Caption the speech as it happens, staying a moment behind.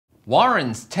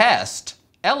Warren's test,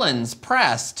 Ellen's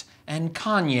pressed, and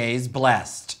Kanye's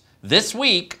blessed. This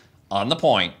week on The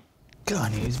Point.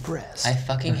 Kanye's breast. I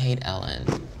fucking hate Ellen.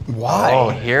 Why? Oh,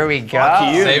 here we go.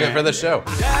 Fuck you. Save it for the show.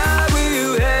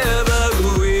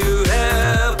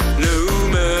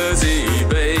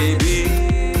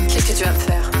 Qu'est-ce que tu vas me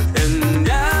faire?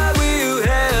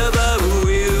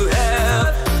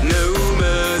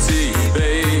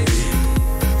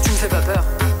 Tu me fais pas peur.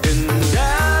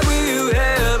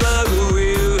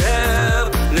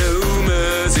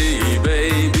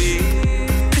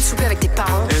 Plus de souper avec tes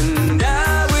parents.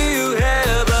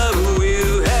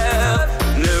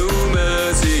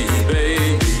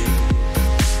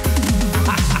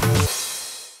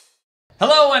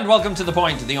 Hello and welcome to The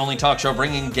Point, the only talk show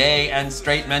bringing gay and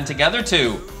straight men together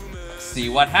to see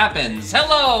what happens.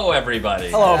 Hello,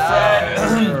 everybody. Hello, Fred.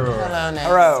 Hello,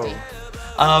 Nasty.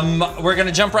 We're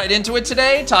gonna jump right into it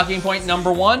today. Talking point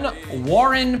number one,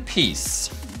 Warren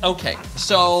Peace. Okay,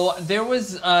 so there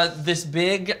was this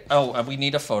big, we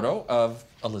need a photo of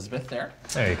Elizabeth there.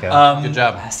 There you go. Good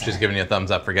job. She's giving you a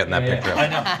thumbs up for getting that picture. I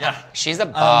know, yeah. She's a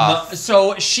boss.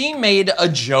 So she made a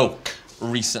joke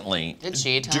recently. Did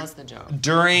she? Tell us the joke.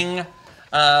 During,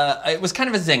 it was kind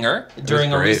of a zinger,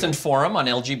 during a great. recent forum on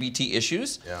LGBT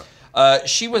issues. Yeah.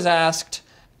 She was asked,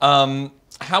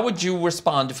 how would you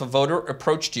respond if a voter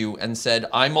approached you and said,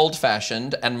 I'm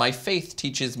old-fashioned and my faith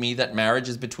teaches me that marriage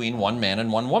is between one man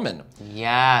and one woman?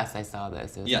 Yes, I saw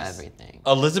this. It was Yes. everything.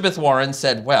 Elizabeth Warren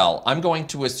said, well, I'm going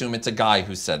to assume it's a guy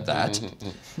who said that.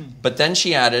 But then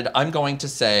she added, I'm going to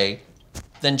say,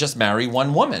 then just marry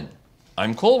one woman.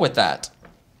 I'm cool with that.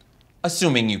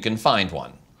 Assuming you can find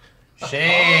one.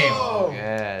 Shame.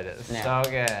 Good. So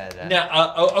good.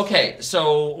 Now, okay,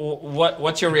 so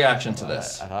what's your reaction to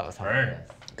this? I thought it was hilarious.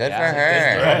 Good Yeah, for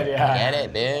her. good, yeah. Get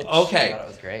it, bitch. Okay. I thought it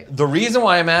was great. The reason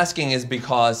why I'm asking is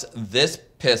because this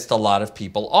pissed a lot of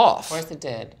people off. Of course it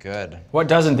did. Good. What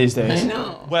doesn't these days? I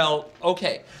know. Well,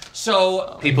 okay,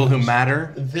 so People who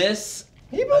matter, this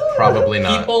probably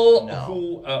not. people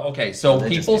who okay, so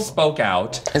people spoke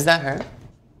out. Is that her?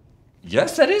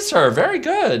 Yes, that is her. Very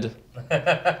good.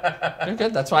 Very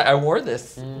good. That's why I wore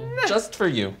this just for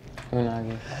you.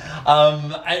 Unagi.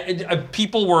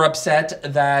 People were upset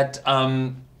that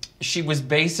she was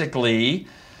basically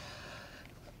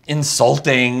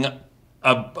insulting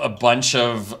a bunch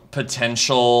of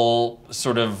potential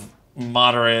sort of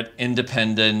moderate,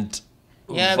 independent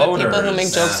Yeah, voters. but people who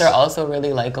make jokes are also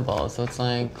really likable. So it's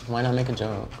like, why not make a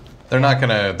joke? They're not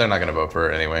gonna vote for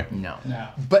her anyway. No.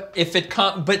 But if it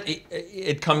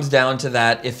comes down to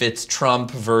that, if it's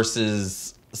Trump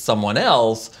versus someone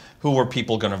else, who are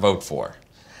people going to vote for?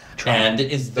 Trump. And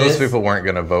is Those this, people weren't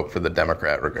gonna vote for the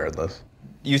Democrat regardless.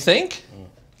 you think?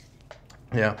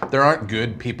 Yeah, there aren't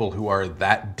good people who are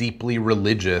that deeply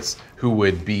religious who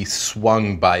would be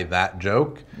swung by that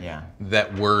joke. Yeah.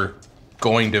 That were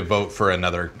going to vote for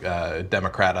another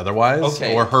Democrat otherwise,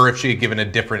 Okay. or her if she had given a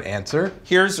different answer.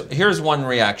 Here's one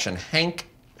reaction. Hank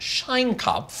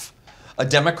Scheinkopf, a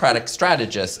Democratic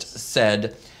strategist,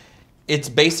 said, it's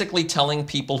basically telling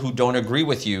people who don't agree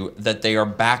with you that they are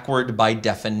backward by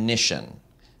definition.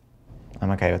 I'm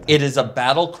okay with that. It is a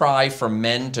battle cry for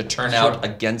men to turn out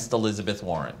against Elizabeth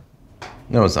Warren.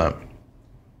 No, it's not.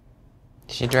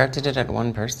 She directed it at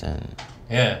one person.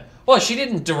 Yeah. Well, she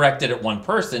didn't direct it at one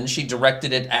person. She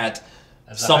directed it at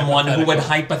someone who would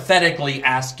hypothetically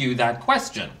ask you that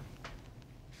question.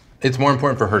 It's more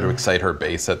important for her to excite her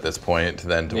base at this point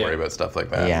than to worry about stuff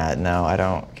like that. Yeah, no, I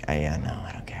don't. Yeah, no,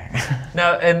 I don't care.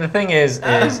 No, and the thing is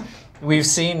we've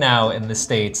seen now in the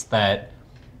States that,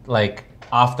 like,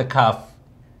 off-the-cuff,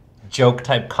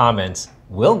 joke-type comments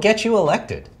will get you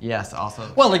elected. Yes, also.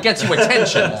 Well, it gets you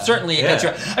attention. Certainly, it gets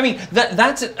you. I mean,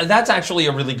 that's actually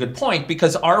a really good point,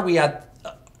 because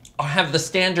have the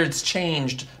standards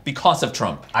changed because of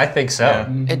Trump? I think so.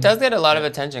 It does get a lot of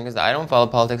attention because I don't follow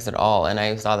politics at all, and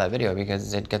I saw that video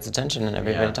because it gets attention and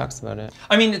everybody talks about it.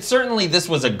 I mean, certainly this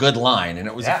was a good line, and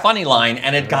it was a funny line,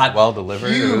 and it got well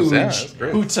delivered. huge It was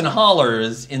hoots and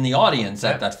hollers in the audience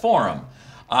at that forum.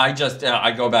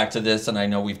 I go back to this, and I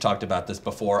know we've talked about this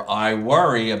before. I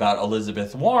worry about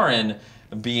Elizabeth Warren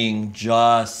being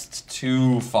just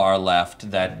too far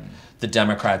left that the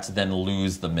Democrats then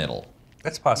lose the middle.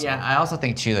 That's possible. Yeah, I also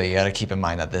think too that you got to keep in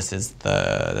mind that this is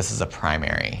a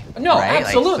primary. No, right?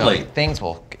 absolutely. Like, so things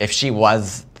will, if she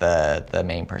was the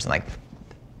main person, like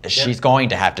she's going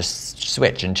to have to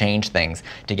switch and change things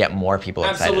to get more people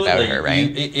excited about her,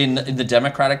 right? In the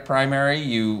Democratic primary,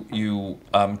 you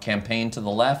campaign to the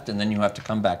left, and then you have to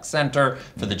come back center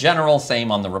for the general.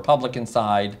 Same on the Republican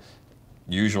side.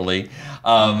 usually,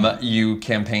 you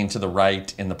campaign to the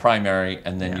right in the primary,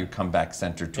 and then you come back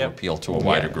center to appeal to a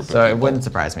wider group of people. So it wouldn't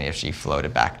surprise me if she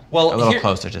floated back a little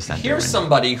closer to center. Here's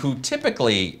somebody who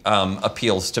typically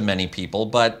appeals to many people,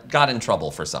 but got in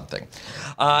trouble for something.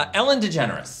 Ellen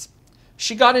DeGeneres.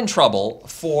 She got in trouble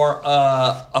for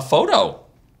a photo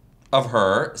of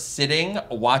her sitting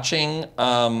watching,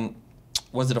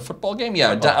 was it a football game?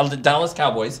 Yeah, Dallas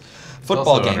Cowboys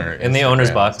football game. In the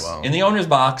owner's box. Well. In the owner's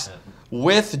box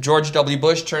with George W.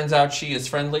 Bush. Turns out she is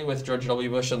friendly with George W.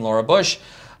 Bush and Laura Bush.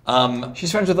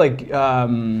 She's friends with like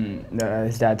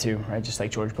his dad too, right? Just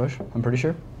like George Bush, I'm pretty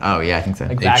sure. Oh yeah, I think so.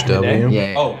 Like back in the day.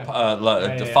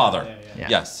 Yeah. The father. Yeah.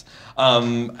 Yes.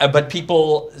 But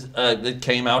people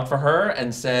came out for her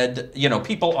and said, you know,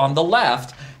 people on the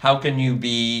left, how can you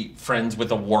be friends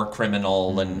with a war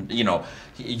criminal and, you know,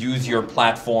 use your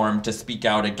platform to speak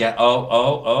out again?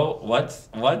 What's?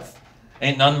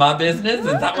 Ain't none of my business? Is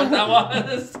that what that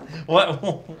was? What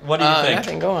do you think?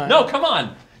 Nothing, go on. No, come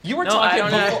on. You were No, I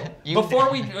talking don't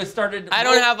before we started. I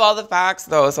don't have all the facts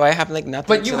though, so I have like nothing.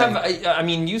 But you have, I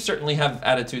mean, you certainly have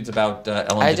attitudes about Ellen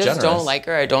DeGeneres. I just don't like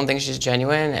her. I don't think she's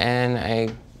genuine,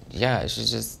 and she's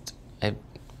just.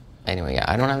 Anyway,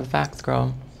 I don't have the facts,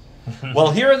 girl. Well,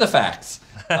 here are the facts.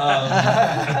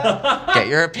 Get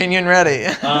your opinion ready.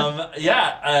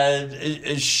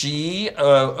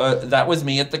 That was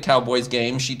me at the Cowboys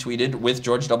game. She tweeted with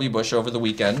George W. Bush over the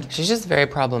weekend. She's just very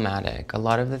problematic. A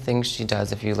lot of the things she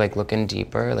does, if you like look in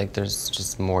deeper, like there's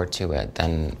just more to it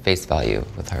than face value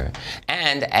with her.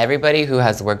 And everybody who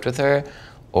has worked with her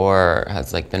or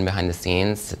has like been behind the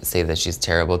scenes say that she's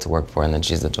terrible to work for and that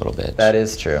she's a total bitch. That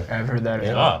is true. I've heard that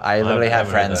as well. I literally have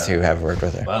friends who have worked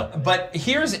with her. Wow. But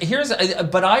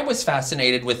but I was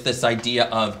fascinated with this idea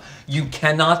of you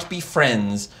cannot be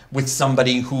friends with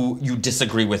somebody who you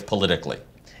disagree with politically.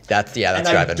 That's And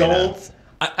I driving me don't. nuts.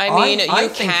 I mean, I you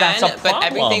think can, that's a but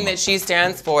everything problem. that she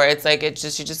stands for, it's like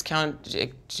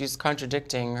she's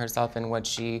contradicting herself in what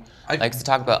she likes to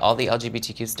talk about, all the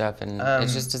LGBTQ stuff, and it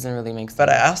just doesn't really make sense. But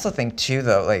I also think too,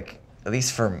 though, like at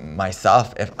least for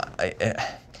myself, if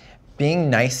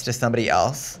being nice to somebody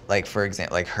else, like for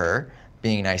example, like her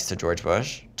being nice to George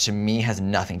Bush, to me has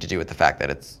nothing to do with the fact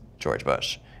that it's George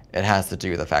Bush. It has to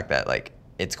do with the fact that like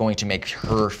it's going to make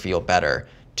her feel better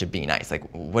to be nice. Like,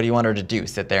 what do you want her to do?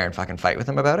 Sit there and fucking fight with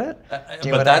him about it? Do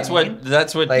you know But that's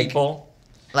what Like, people.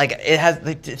 Like it has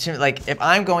like if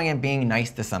I'm going and being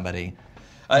nice to somebody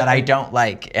that I don't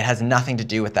like, it has nothing to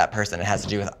do with that person. It has to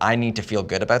do with I need to feel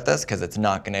good about this because it's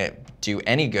not going to do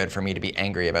any good for me to be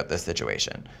angry about this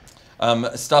situation.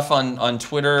 Stuff on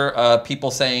Twitter,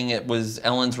 people saying it was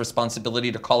Ellen's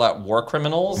responsibility to call out war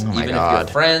criminals, my even if you're God.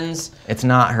 friends. It's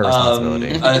not her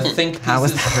responsibility. How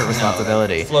is that her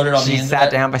responsibility? Floated on the She internet.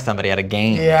 sat down by somebody at a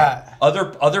game. Yeah.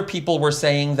 Other people were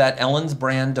saying that Ellen's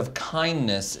brand of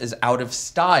kindness is out of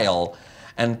style,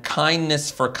 and kindness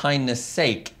for kindness'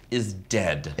 sake is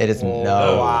dead. It is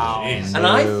no. Wow. And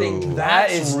I think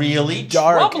that's is really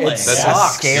dark. troubling. It's That's Yeah. a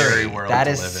scary world That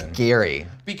to is live in. scary.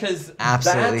 Because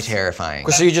Absolutely that's- terrifying.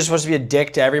 So you're just supposed to be a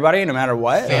dick to everybody, no matter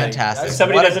what? Fantastic. If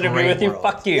somebody What a doesn't agree great with you, world.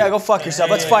 fuck you. Yeah, go fuck yourself.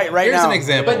 Let's fight right Here's now. an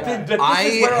example. But this I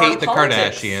is where our hate the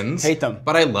politics- Kardashians. Hate them.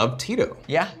 But I love Tito.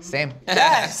 Yeah, same.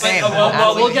 Yes. Same.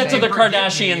 Well, we'll get to the Forgive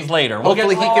Kardashians me. later.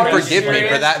 Hopefully he can forgive me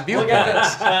for that We'll viewpoint. get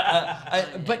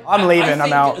to- but I'm leaving, I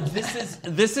I'm out.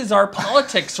 This is our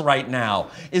politics right now.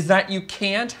 Is that you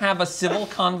can't have a civil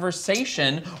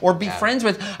conversation or be friends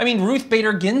with. I mean, Ruth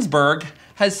Bader Ginsburg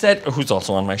has said, who's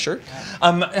also on my shirt,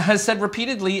 has said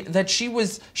repeatedly that she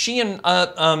and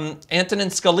Antonin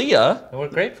Scalia We're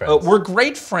great friends. were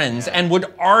great friends and would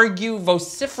argue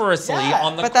vociferously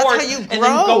on the But that's court how you grow. and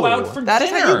then go out for That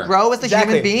dinner. is how you grow as a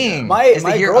human being. My is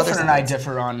to hear girlfriend other and I sides.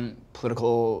 differ on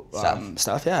political Stuff.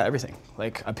 stuff. Yeah, everything.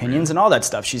 Like opinions and all that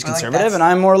stuff. She's like, conservative that's- and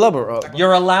I'm more liberal.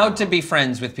 You're allowed to be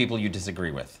friends with people you disagree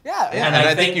with. Yeah. And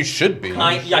I think you should be.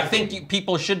 I think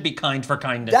people should be kind for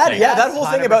kindness' That, sake. yeah, that whole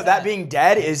thing about that being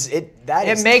dead is It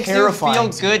is makes terrifying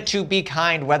you feel good to be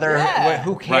kind, whether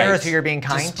who cares Right. who you're being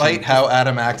kind Despite to. how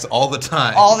Adam acts all the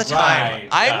time. All the time. Right,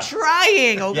 I'm yeah.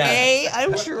 trying, okay?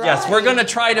 I'm trying. Yes, we're going to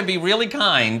try to be really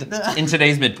kind in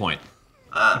today's midpoint.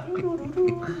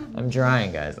 I'm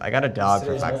trying, guys. I got a dog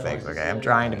for fuck's sakes, okay? I'm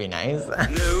trying to be nice.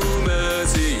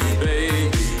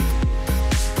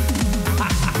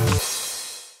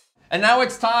 And now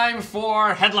it's time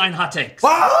for headline hot takes.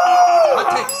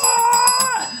 Hot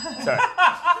takes. Sorry.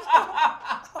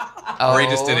 Or he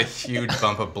just did a huge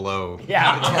bump of blow.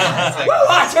 Yeah.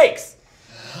 Hot takes.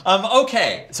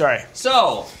 Okay. Sorry.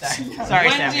 So, Sorry,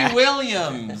 Wendy Sam.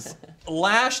 Williams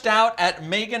lashed out at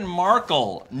Meghan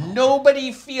Markle.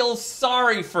 Nobody feels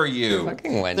sorry for you.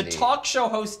 Fucking Wendy. The talk show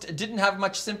host didn't have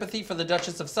much sympathy for the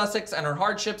Duchess of Sussex and her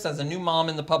hardships as a new mom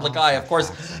in the public eye. Of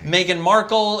course, Meghan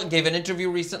Markle gave an interview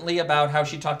recently about how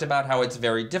she talked about how it's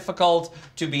very difficult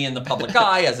to be in the public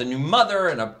eye as a new mother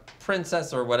and a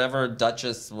princess or whatever,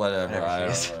 duchess, whatever. I don't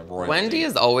know, royalty. Wendy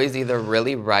is always either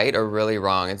really right or really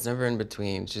wrong. It's never in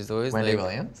between. She's always Wendy like,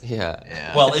 Williams?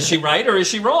 Yeah. Well, is she right or is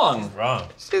she wrong? Wrong.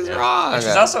 She's wrong.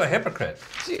 She's also a hypocrite.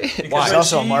 She's When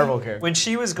also a she- Marvel character. When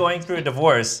she was going through a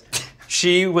divorce,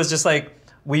 she was just like,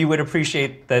 we would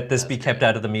appreciate that this be kept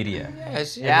out of the media.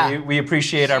 Yeah. We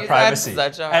appreciate our She's privacy.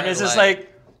 had such a And hard it's just life. like,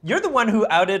 you're the one who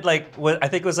outed like what I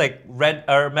think it was like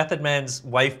Method Man's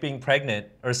wife being pregnant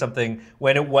or something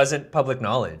when it wasn't public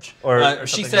knowledge. Or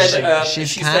She something. said, Like, She's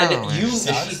she kinda said, like- you.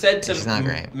 She said to She's not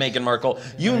great. Meghan Markle,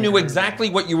 you knew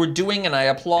exactly what you were doing, and I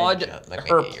applaud Let me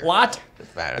her get your-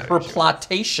 her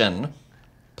plotation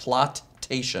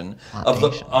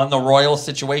on the royal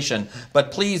situation.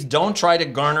 But please don't try to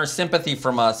garner sympathy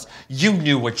from us. You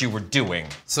knew what you were doing.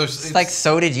 So It's like,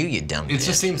 so did you dumb It bitch.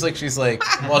 just seems like she's like,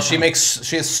 well, she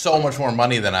has so much more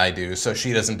money than I do, so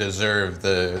she doesn't deserve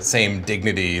the same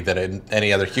dignity that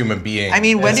any other human being. I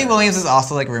mean, Wendy Williams is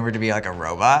also like rumored to be like a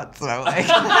robot, so like,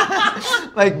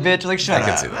 like bitch, like shut I up.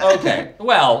 can see that. Okay.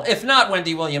 Well, if not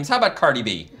Wendy Williams, how about Cardi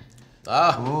B?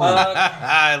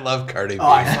 I love Cardi B. Oh,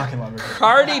 I fucking love her.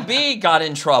 Cardi B got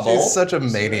in trouble. She's such a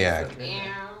maniac.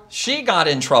 She got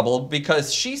in trouble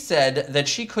because she said that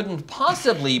she couldn't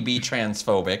possibly be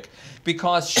transphobic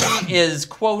because she is,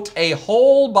 quote, a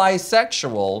whole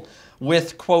bisexual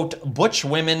with, quote, butch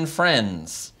women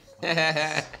friends.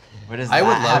 What is I would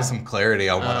that? love some clarity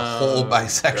on what a whole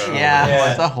bisexual Yeah, Yeah.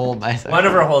 what's a whole bisexual? one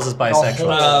of her holes is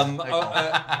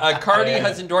bisexual. Cardi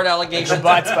has endured Her allegations.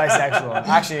 butt's bisexual.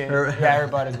 Actually, her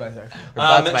butt is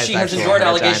bisexual. She has bisexual. endured Her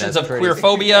allegations vagina's of pretty.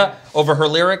 queerphobia over her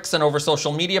lyrics and over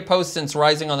social media posts since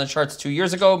rising on the charts 2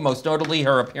 years ago, most notably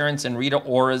her appearance in Rita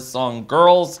Ora's song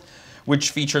Girls,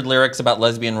 which featured lyrics about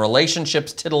lesbian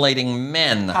relationships titillating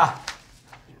men. Ah.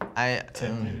 I,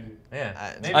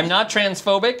 Yeah. Maybe. I'm not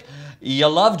transphobic. You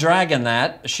love dragging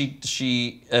that,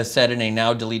 she said in a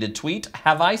now deleted tweet.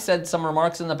 Have I said some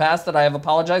remarks in the past that I have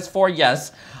apologized for?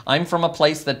 Yes. I'm from a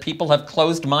place that people have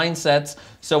closed mindsets,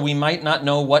 so we might not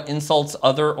know what insults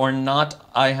other or not.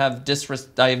 I have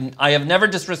never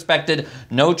disrespected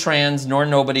no trans nor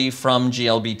nobody from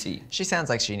GLBT. she sounds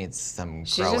like she needs some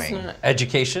She's just growing, not.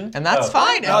 Education. and that's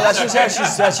fine. No, that's just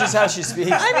how she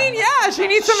speaks. I mean, yeah, she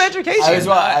needs some education.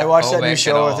 I watched that new Phobic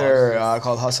show at with her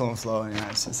called Hustle and Flow, and yeah,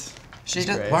 it's just. she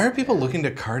just, Why are people looking to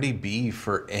Cardi B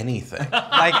for anything?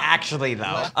 like actually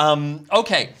though.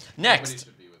 Okay, next.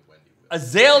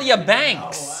 Azalea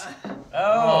Banks.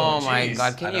 Oh my jeez.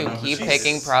 God! Can you know. keep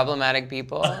picking problematic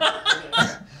people?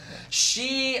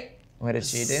 She, What did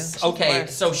she do? okay,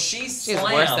 so she She's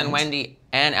slammed. worse than Wendy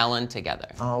and Ellen together.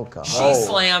 Oh god. She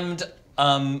slammed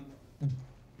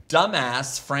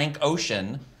dumbass Frank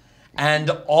Ocean and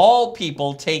all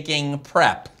people taking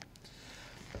PrEP.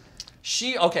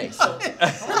 Okay, so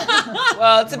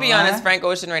Well, to be honest, Frank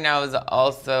Ocean right now is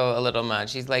also a little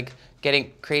much. He's like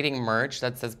creating merch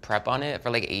that says prep on it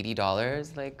for like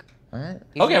 $80. Like, What?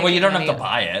 he's okay, well you making don't have money- to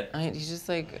buy it. He's just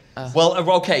like, Well,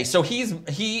 okay, so he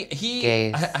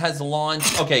Gays. has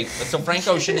launched. Okay, so Frank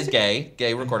Ocean is gay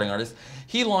recording artist.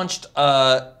 He launched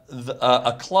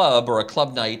a club or a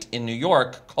club night in New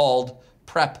York called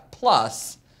Prep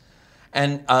Plus,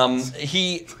 and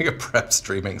he Like a prep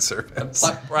streaming service.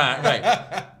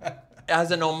 right.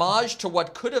 As an homage to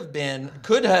what could have been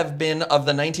of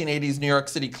the 1980s New York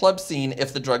City club scene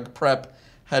if the drug PrEP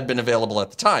had been available at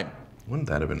the time. Wouldn't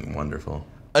that have been wonderful?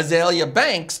 Azalea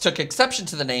Banks took exception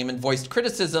to the name and voiced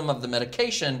criticism of the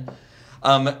medication.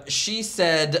 She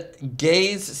said,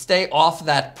 gays stay off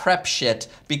that PrEP shit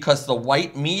because the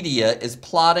white media is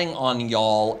plotting on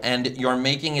y'all and you're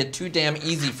making it too damn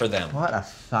easy for them. What a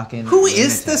fucking. Who is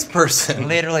lunatic. this person?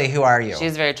 Literally, who are you?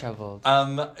 she's very troubled.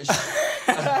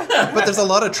 But there's a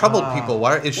lot of troubled people.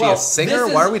 Why is she Well, a singer?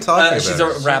 this Why is- are we talking about? she's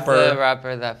her? a rapper. The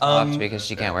rapper that flopped because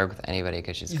she can't work with anybody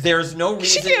because she's. There's no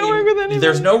reason. can't work with anybody.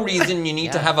 There's no reason you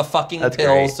need to Yeah. have a fucking That's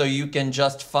pill great. so you can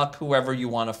just fuck whoever you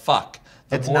want to fuck.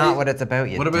 The It's boy- not what it's about.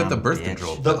 You What about the dumb birth bitch.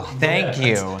 control? Thank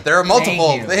you. There are multiple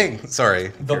Thank you. things.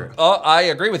 Sorry. I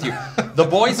agree with you. The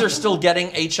boys are still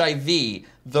getting HIV.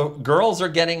 The girls are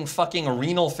getting fucking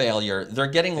renal failure. They're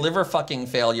getting liver fucking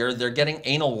failure. They're getting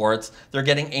anal warts. They're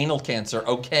getting anal cancer.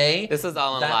 Okay. This is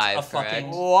all on That's live, a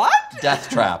fucking correct? What? death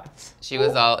trap. She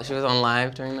was on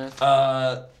live during this.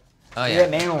 Oh You yeah.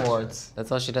 had anal warts.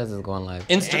 That's all she does is go on live.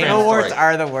 Instagram Anal warts story.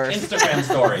 are the worst. Instagram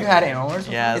story. You had anal warts?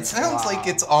 Yeah. It sounds like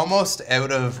it's almost out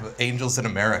of Angels in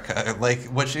America. Like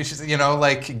what she's,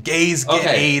 like gays get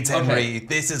Okay, AIDS, Henry. okay.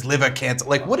 This is liver cancer.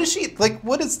 Like what is she? Like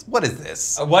what is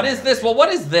this? What is this? Well, what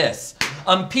is this?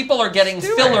 People are getting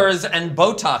fillers and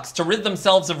Botox to rid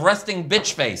themselves of resting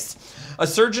bitch face. A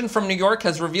surgeon from New York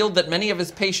has revealed that many of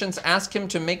his patients ask him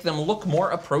to make them look more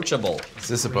approachable. Is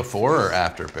this a before or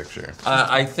after picture?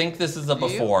 I think this is a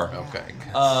before. Okay.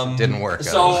 Didn't work.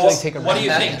 So, out. Take a what do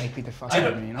you run. think? Like, beat the fuck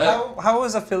out of me, you know? How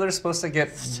is a filler supposed to get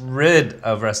rid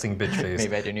of resting bitch face?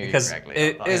 Maybe I didn't hear you because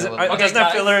correctly. doesn't Okay, that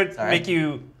guys. filler Sorry. make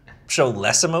you show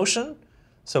less emotion?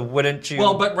 So wouldn't you?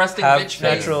 Well, but resting have bitch face.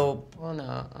 natural. Well,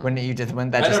 no. Wouldn't I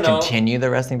that just don't know. continue the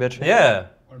resting bitch? Yeah,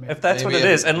 if that's what Maybe it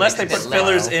it is, unless they makes put it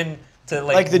fillers smile. in to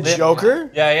Like the lift- Joker?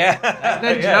 Yeah, yeah.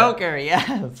 The Yeah. Joker,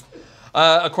 yes.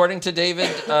 According to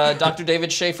Dr.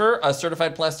 David Schaefer, a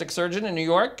certified plastic surgeon in New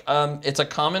York, it's a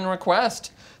common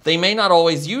request. They may not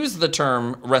always use the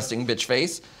term resting bitch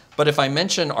face, but if I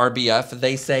mention RBF,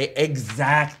 they say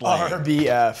exactly.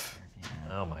 RBF.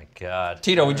 Oh my God.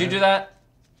 Tito, would you do that?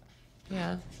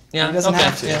 Yeah. Yeah. He doesn't okay.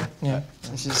 have to. Yeah. Yeah.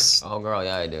 It's just. Oh girl,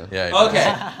 yeah I do. Yeah.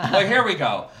 Okay. Well, here we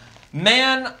go.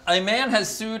 A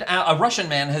Russian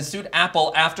man has sued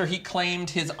Apple after he claimed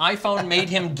his iPhone made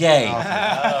him gay.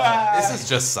 This is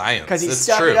just science. 'Cause he It's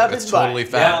stuck true. it up It's his butt. totally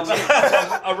fact.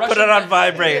 A Russian Put it on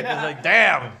vibrate. It's like,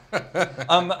 damn.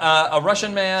 A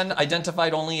Russian man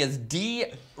identified only as D.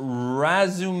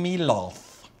 Razumilov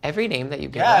Every name that you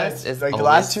give Yeah, us it's is like the always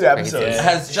last two crazy. episodes.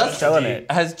 has just Killing it.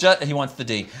 he wants the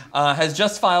D has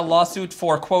just filed lawsuit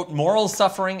for quote moral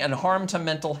suffering and harm to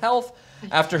mental health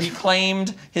after he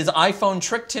claimed his iPhone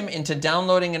tricked him into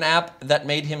downloading an app that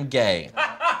made him gay.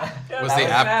 Was the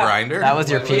app Grinder? That was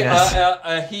your penis.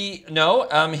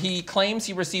 He claims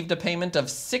he received a payment of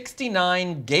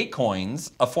 69 gay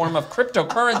coins, a form of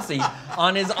cryptocurrency,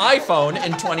 on his iPhone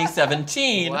in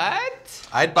 2017. What?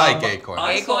 I'd buy gay coins.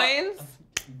 Gay coins?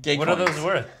 Gay What are coins. those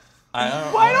worth? I don't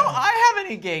know. Why don't I have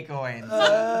any gay coins?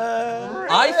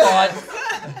 I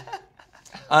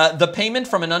thought the payment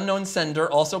from an unknown sender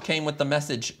also came with the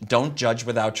message, "Don't judge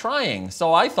without trying."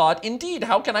 So I thought, indeed,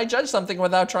 how can I judge something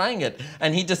without trying it?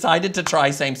 And he decided to try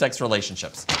same-sex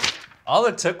relationships. All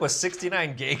it took was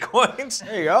 69 gay coins.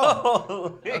 There you go.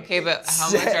 Holy. Okay, but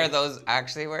how much are those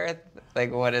actually worth?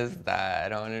 Like, what is that? I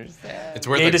don't understand. It's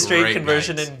worth Gay a to straight great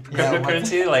conversion night. in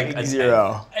cryptocurrency? Like a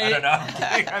 0. I don't know.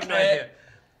 I have no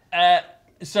idea.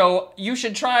 So you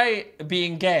should try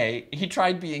being gay. He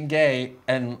tried being gay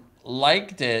and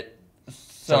liked it. So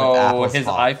it's So Apple's his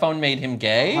fault. iPhone made him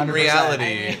gay. 100%. In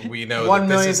reality, we know 1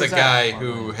 that this is a million guy percent.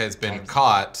 who has been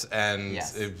caught and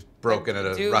Yes. is broken at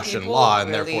a Do Russian people law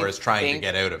and really therefore is trying to think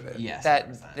get out of it. Yes.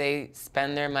 That they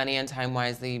spend their money and time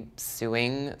wisely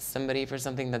suing somebody for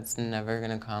something that's never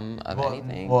gonna come of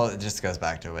anything. Well, it just goes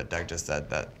back to what Doug just said,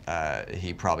 that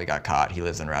he probably got caught. He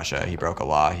lives in Russia. He broke a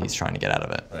law. He's trying to get out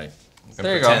of it. Right. And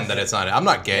There you pretend go. that it's not. I'm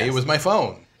not gay. It was my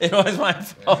phone. It was my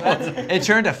phone. It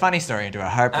turned a funny story into a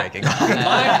heartbreaking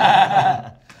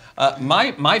one.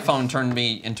 My phone turned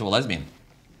me into a lesbian.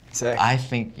 Sick. I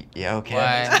think, yeah, okay.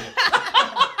 Why?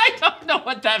 I don't know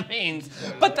what that means,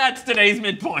 but that's today's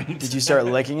midpoint. Did you start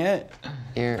licking it?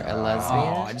 You're a lesbian?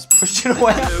 Oh, I just pushed it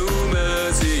away.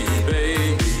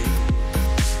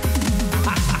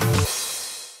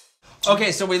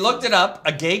 Okay, so we looked it up.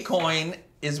 A gay coin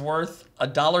is worth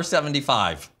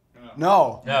 $1.75.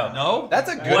 No. No. No? That's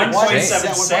a good 1.7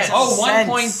 exchange. cents. Oh, Cents.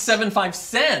 1.75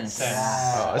 cents.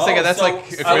 I was thinking that's so-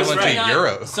 like equivalent to 69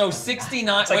 euros. So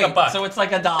 69. like a buck. So it's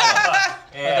like $1.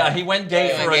 Yeah. He went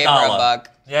gay I for gave $1. her a buck.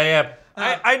 Yeah, yeah.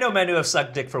 I know men who have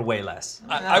sucked dick for way less.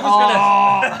 I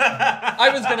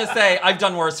was gonna say I've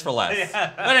done worse for less.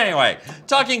 But anyway,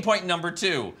 talking point number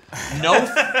 2. No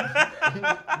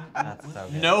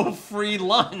no free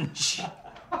lunch.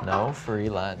 No free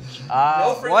lunch.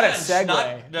 No free what a lunch.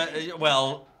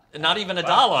 segue. Not even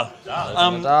 $1.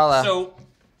 $1. So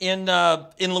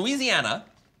in Louisiana,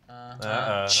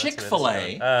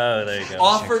 Chick-fil-A Oh, there you go.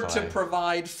 offered to Chick-fil-A.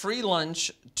 provide free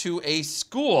lunch to a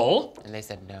school, And they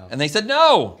said no. and they said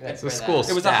no. It's a school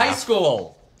It was a high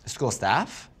school. School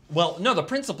staff? Well, no, the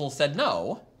principal said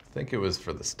no. I think it was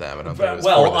for the staff. I don't think it was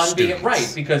Well, for the on being students.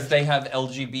 right, because they have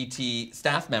LGBT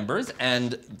staff members,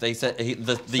 and they said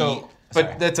So,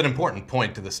 but that's an important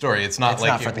point to the story. It's not It's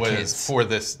like not for it the was kids. for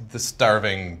the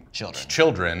starving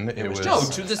children. It was no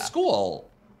to the school.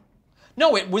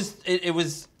 No, it was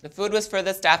The food was for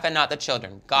the staff and not the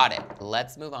children. Got it.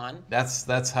 Let's move on.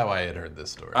 That's how I had heard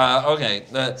this story. okay.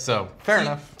 So fair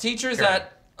enough. Teachers Fair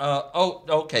at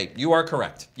okay, you are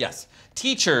correct. Yes,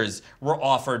 teachers were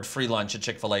offered free lunch at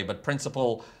Chick-fil-A, but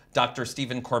principal Dr.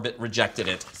 Stephen Corbett rejected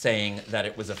it, saying that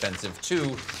it was offensive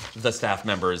to the staff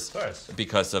members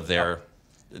because of their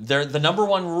the number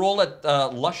one rule at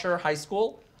Lusher High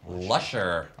School.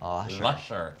 Lusher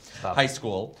High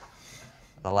School.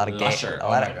 A lot of gay. Lusher. A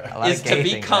lot of Is gay to be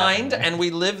things kind, happening. and we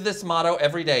live this motto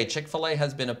every day. Chick-fil-A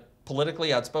has been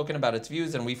politically outspoken about its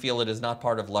views, and we feel it is not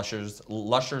part of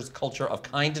Lusher's culture of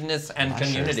kindness and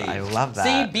community. I love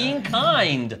that. See, being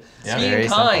kind. Yeah. Being Very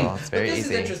kind. simple. It's very But this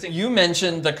easy. is interesting. You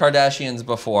mentioned the Kardashians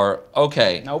before.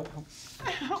 Okay. Nope.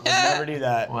 Would never do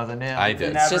that. Wasn't it? I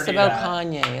did. Never It's just do about that.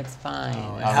 Kanye. It's fine.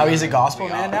 How he's a gospel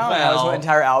man now? And how his Well,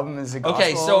 entire album is a gospel.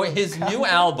 Okay, so his new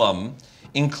album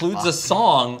includes a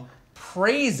song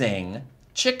praising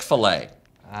Chick-fil-A.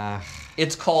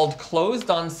 It's called Closed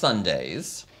on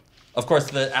Sundays. Of course,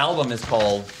 the album is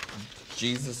called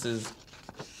Jesus is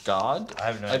God, I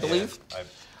have no I idea. believe.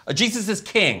 Jesus is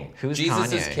King. Who's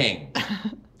Jesus is Kanye? King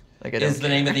Like, I is don't the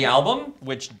name of the album,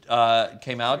 which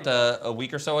came out a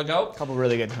week or so ago. a couple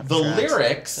really good The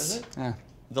lyrics. Yeah.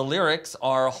 The lyrics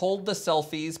are hold the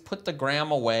selfies, put the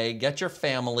gram away, get your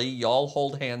family, y'all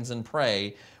hold hands and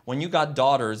pray. When you got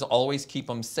daughters, always keep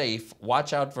them safe.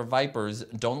 Watch out for vipers,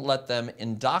 don't let them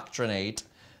indoctrinate.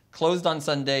 Closed on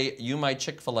Sunday, you my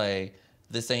Chick-fil-A.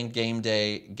 This ain't game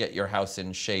day, get your house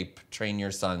in shape. Train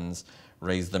your sons,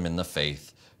 raise them in the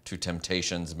faith. To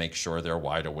temptations, make sure they're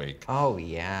wide awake. Oh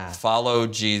yeah. Follow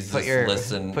Jesus, Put your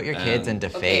listen. put your kids and-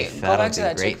 into Okay, faith. go That'll back to do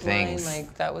that great Chick-fil-A, things.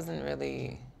 like that wasn't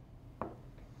really.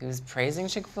 He was praising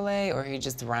Chick-fil-A, or he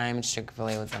just rhymed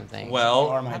Chick-fil-a with something. Well,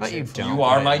 How about you don't? you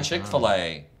are my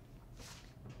Chick-fil-A.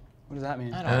 What does that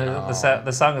mean? I don't know.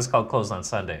 The song is called "Closed on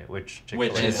Sunday," which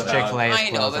Which Chick-fil-A is about. Chick-fil-A is I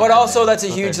know, closed. But also, that's a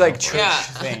That's what huge they're like known for. church Yeah,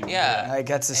 thing. yeah. Like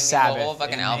that's a I mean, the Sabbath whole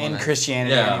fucking album in is-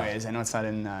 Christianity, Yeah. anyways. I know it's not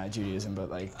in Judaism, but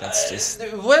like that's just.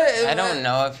 I don't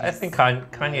know if I think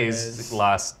Kanye's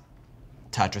lost.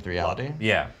 Touch with reality.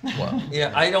 Yeah.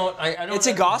 Yeah, I don't. It's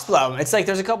a gospel album. It's like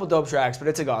there's a couple dope tracks, but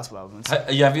it's a gospel album. It's,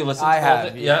 Have you listened? I to have,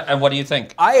 it? yeah. Yeah. And what do you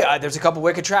think? there's a couple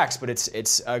wicked tracks, but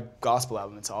it's a gospel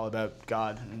album. It's all about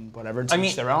God and whatever. To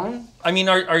each their own. I mean,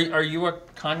 are you a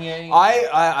Kanye?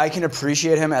 I can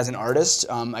appreciate him as an artist.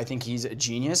 I think he's a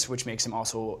genius, which makes him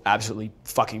also absolutely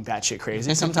fucking batshit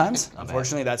crazy sometimes.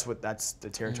 Unfortunately, that's the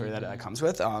territory that comes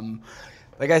with.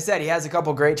 Like I said, he has a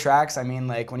couple great tracks. I mean,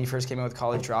 like when he first came out with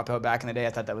College Dropout back in the day,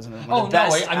 I thought that was one of the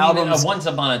best albums. Once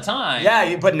Upon a Time.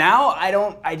 Yeah, but now I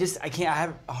can't. I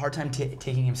have a hard time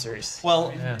taking him serious.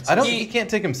 Well, I don't. He can't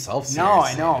take himself seriously. No,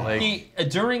 I know. Like, He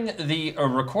during the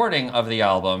recording of the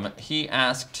album, he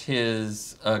asked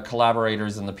his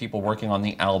collaborators and the people working on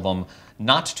the album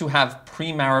not to have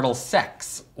premarital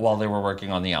sex while they were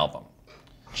working on the album.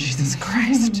 Jesus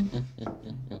Christ.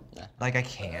 Like I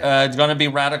can't. It's going to be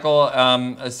radical.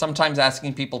 Sometimes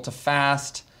asking people to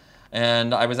fast,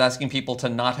 and I was asking people to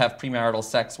not have premarital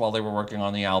sex while they were working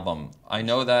on the album. I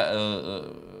know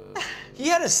that. He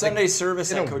had a Sunday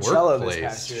service in at a Coachella this workplace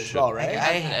past year as shit. well, Like, right?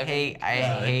 I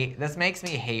hate. This makes me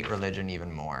hate religion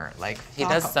even more. Like he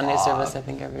fuck does Sunday off. service, I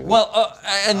think, every week. Well,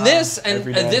 and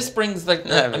every day. this brings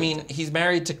the. I mean, he's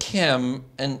married to Kim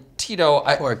and Tito.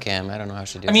 Poor Kim. I don't know how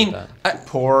she deals I mean, with that.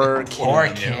 Poor Kim. Poor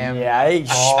Kim. Yeah,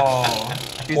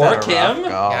 She's Poor had a rough Kim? go.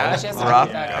 Yeah, she has to Rough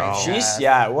do that. go.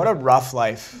 she's what a rough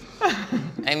life.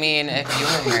 I mean,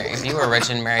 if you were rich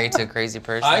and married to a crazy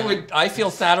person, I feel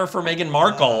sadder for Meghan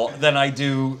Markle than I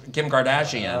do Kim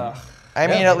Kardashian. I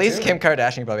mean, at least Kim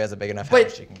Kardashian probably has a big enough But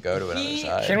house she can go to another he-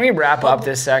 side. Can we wrap up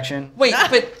this section? Wait,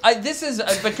 but this is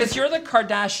because you're the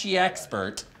Kardashian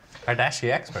expert.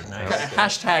 Kardashian expert. Nice.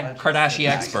 Hashtag Kardashian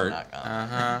expert.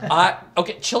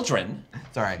 Okay, children.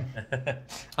 Sorry.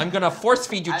 I'm gonna force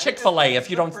feed you Chick-fil-A if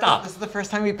you don't stop. This is the first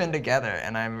time we've been together,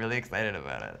 and I'm really excited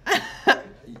about it.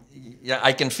 Yeah,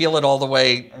 I can feel it all the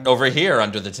way over here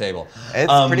under the table.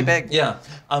 It's pretty big. Yeah.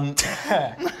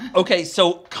 Okay,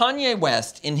 so Kanye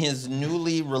West, in his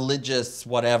newly religious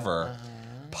whatever,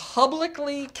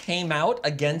 publicly came out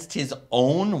against his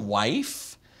own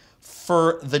wife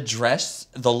for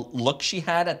the look she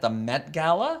had at the Met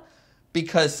Gala,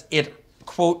 because it,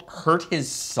 quote, hurt his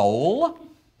soul.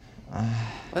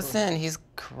 listen, he's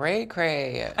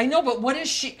cray. I know, but what is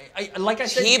she? Like I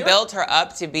said, He you're- built her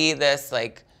up to be this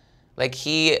like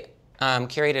he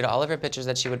curated all of her pictures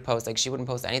that she would post. Like she wouldn't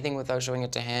post anything without showing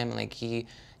it to him. Like he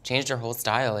changed her whole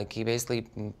style. Like he basically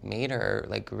made her,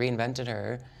 like reinvented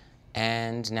her,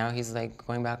 and now he's like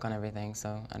going back on everything.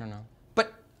 So I don't know.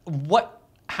 But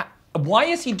why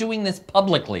is he doing this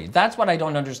publicly? That's what I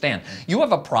don't understand. You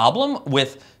have a problem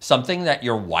with something that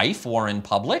your wife wore in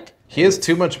public? he has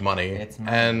too much money, It's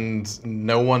money. and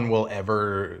no one will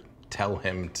ever tell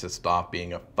him to stop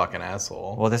being a fucking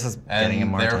asshole. Well, this is getting him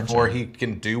more therefore attention. he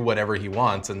can do whatever he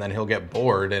wants, and then he'll get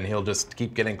bored, and he'll just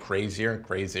keep getting crazier and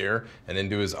crazier, and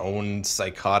into his own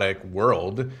psychotic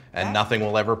world, and nothing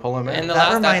will ever pull him In in. the That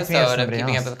last reminds me of episode of somebody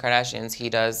Keeping Up else. with the Kardashians, he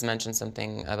does mention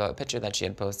something about a picture that she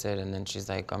had posted, and then she's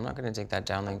like, I'm not gonna take that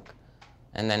down, like,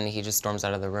 and then he just storms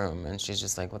out of the room, and she's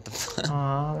just like, what the fuck?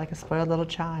 Aw, like a spoiled little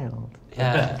child.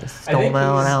 Yeah. I think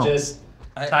he's just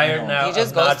tired now. He just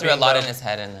of goes not through a being lot the- in his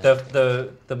head, and then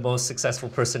the most successful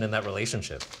person in that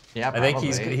relationship. Yeah, I think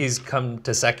probably. he's come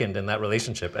to second in that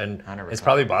relationship, and 100%. it's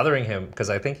probably bothering him because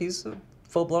I think he's a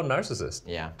full-blown narcissist.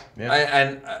 Yeah.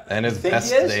 And his think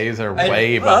best he is? days are And-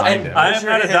 way well, behind and him. I am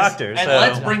not a doctor, And so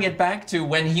let's bring it back to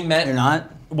when he met. You're not?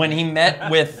 When he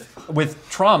met with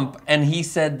Trump, and he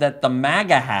said that the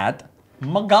MAGA hat,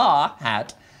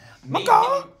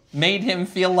 made him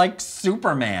feel like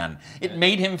Superman. It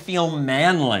made him feel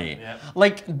manly.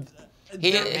 Like a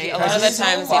lot of the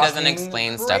times he doesn't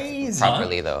explain stuff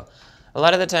properly, though. A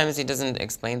lot of the times he doesn't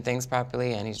explain things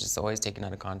properly, and he's just always taken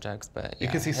out of context. But yeah,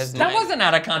 Because he's- his that mind- wasn't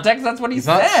out of context. That's what he He's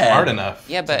said. not smart enough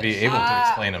Yeah, but to be able to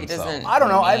explain he himself. doesn't. I don't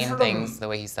know, I've mean heard things him- the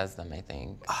way he says them. I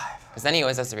think because then he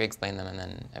always has to re-explain them, and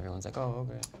then everyone's like, "Oh,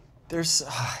 okay." There's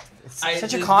it's I-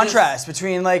 such a this- contrast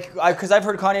between because I've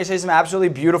heard Kanye say some absolutely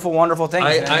beautiful, wonderful things,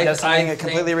 and then he does something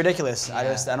completely think- ridiculous. I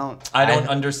don't. I don't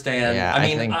understand. Yeah, I I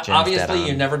mean, think Jim's obviously, dead on.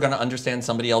 you're never going to understand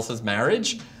somebody else's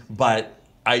marriage, but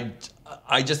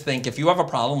I just think if you have a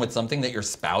problem with something that your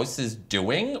spouse is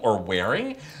doing or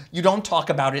wearing, you don't talk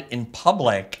about it in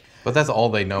public. But that's all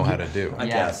they know how to do. I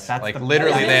guess. That's Like the-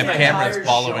 literally, they have Isn't cameras entire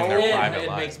following their show- private It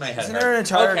lives. makes my head Isn't hurt. there an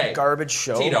entire Okay. garbage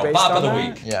show Tito, based Bop on of the that?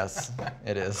 Week. Yes,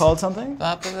 it is. Called something?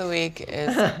 Bop of the week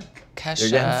is Kesha, You're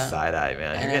getting side-eye,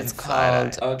 man. and You're getting it's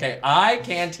called. side-eye. Okay, I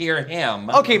can't hear him.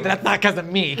 Okay, but that's not because of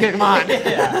me. Come on.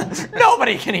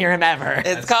 Nobody can hear him ever.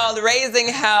 It's called Raising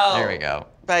Hell. There we go.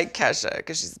 By Kesha,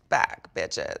 because she's back,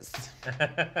 bitches.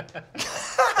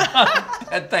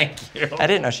 Thank you. I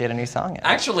didn't know she had a new song out.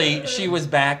 Actually, she was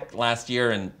back last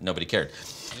year and nobody cared.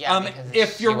 Yeah, because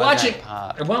if she you're wasn't watching,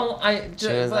 pop. well,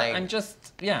 was like- I'm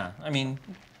just, yeah. I mean,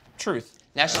 truth.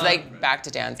 Now she's like back to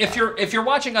dance. If you're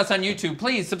watching us on YouTube,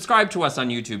 please subscribe to us on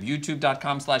YouTube,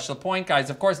 youtube.com/thepoint, guys.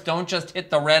 Of course, don't just hit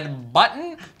the red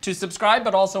button to subscribe,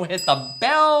 but also hit the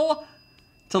bell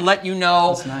to let you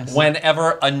know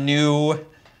whenever a new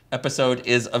episode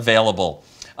is available.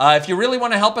 If you really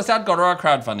want to help us out, go to our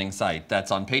crowdfunding site.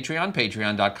 That's on Patreon,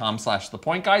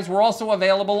 patreon.com/thepoint, guys. We're also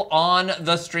available on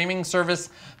the streaming service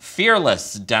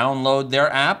Fearless. Download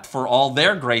their app for all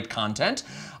their great content.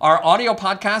 Our audio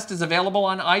podcast is available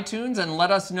on iTunes, and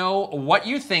let us know what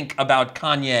you think about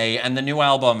Kanye and the new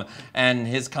album and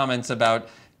his comments about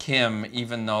Kim,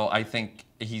 even though I think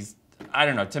I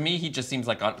don't know, to me he just seems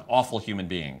like an awful human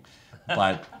being,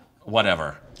 but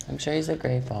whatever. I'm sure he's a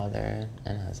great father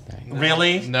and husband.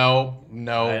 Really? No.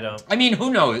 I don't. I mean,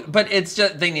 who knows? But it's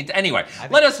just, they need to. Anyway,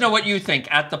 let us know what you think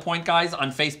at The Point Guys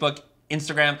on Facebook,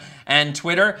 Instagram, and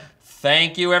Twitter.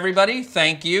 Thank you, everybody.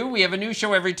 Thank you. We have a new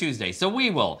show every Tuesday, so we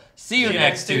will see you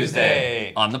next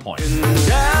Tuesday on The Point.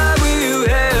 I will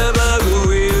ever